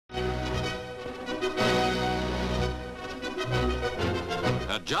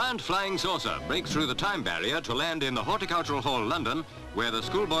giant flying saucer breaks through the time barrier to land in the Horticultural Hall, London, where the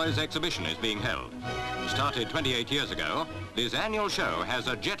Schoolboys Exhibition is being held. Started 28 years ago, this annual show has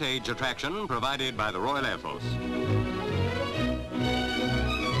a jet age attraction provided by the Royal Air Force.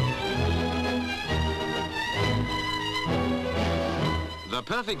 The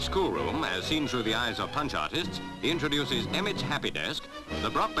perfect schoolroom, as seen through the eyes of punch artists, introduces Emmett's Happy Desk,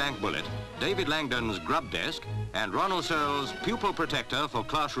 the Brockbank Bullet, David Langdon's Grub Desk, and Ronald Searle's Pupil Protector for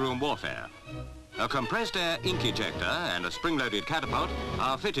classroom warfare. A compressed air ink ejector and a spring-loaded catapult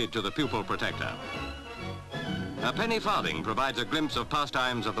are fitted to the Pupil Protector. A penny farthing provides a glimpse of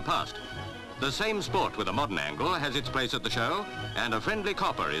pastimes of the past. The same sport with a modern angle has its place at the show, and a friendly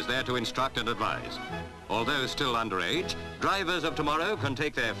copper is there to instruct and advise. Although still underage, drivers of tomorrow can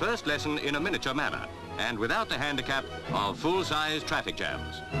take their first lesson in a miniature manner, and without the handicap of full-size traffic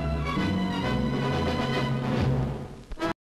jams.